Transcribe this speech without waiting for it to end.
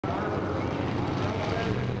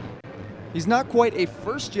He's not quite a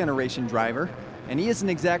first-generation driver, and he isn't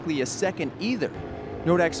exactly a second either.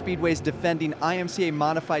 Nodak Speedway's defending IMCA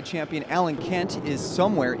modified champion Alan Kent is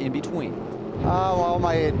somewhere in between. Well,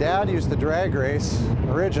 my dad used to drag race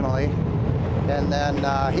originally, and then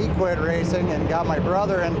he quit racing and got my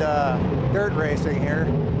brother into dirt racing here.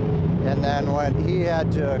 And then when he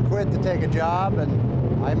had to quit to take a job,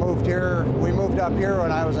 and I moved here, we moved up here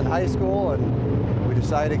when I was in high school, and we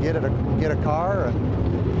decided to get a car,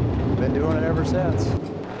 and been doing it ever since.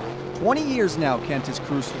 20 years now, Kent has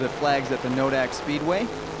cruised through the flags at the Nodak Speedway.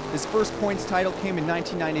 His first points title came in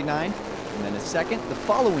 1999, and then his second the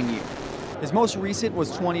following year. His most recent was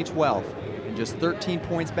 2012, and just 13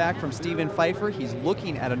 points back from Steven Pfeiffer, he's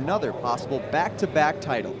looking at another possible back-to-back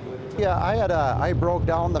title. Yeah, I broke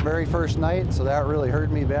down the very first night, so that really hurt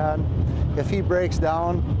me bad. If he breaks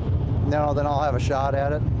down, then I'll have a shot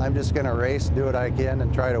at it. I'm just gonna race, do what I can,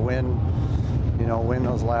 and try to win. Win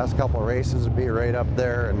those last couple of races, be right up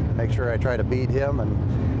there, and make sure I try to beat him,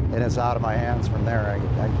 and it's out of my hands from there.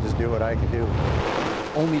 I can just do what I can do.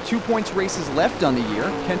 Only 2 points races left on the year.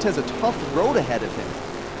 Kent has a tough road ahead of him.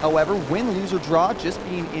 However, win, lose, or draw, just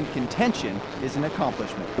being in contention is an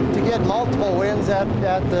accomplishment. To get multiple wins at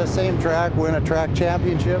the same track, win a track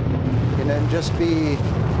championship, and then just be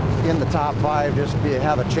in the top 5,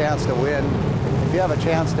 have a chance to win. If you have a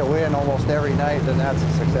chance to win almost every night, then that's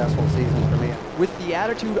a successful season for me. With the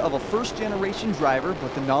attitude of a first-generation driver,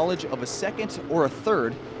 but the knowledge of a second or a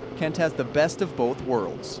third, Kent has the best of both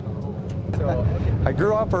worlds. I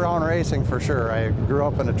grew up around racing for sure. I grew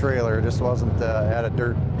up in a trailer. It just wasn't at a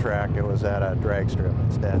dirt track. It was at a drag strip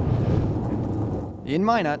instead. In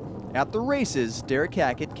Minot, at the races, Derek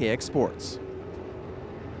Hackett, KX Sports.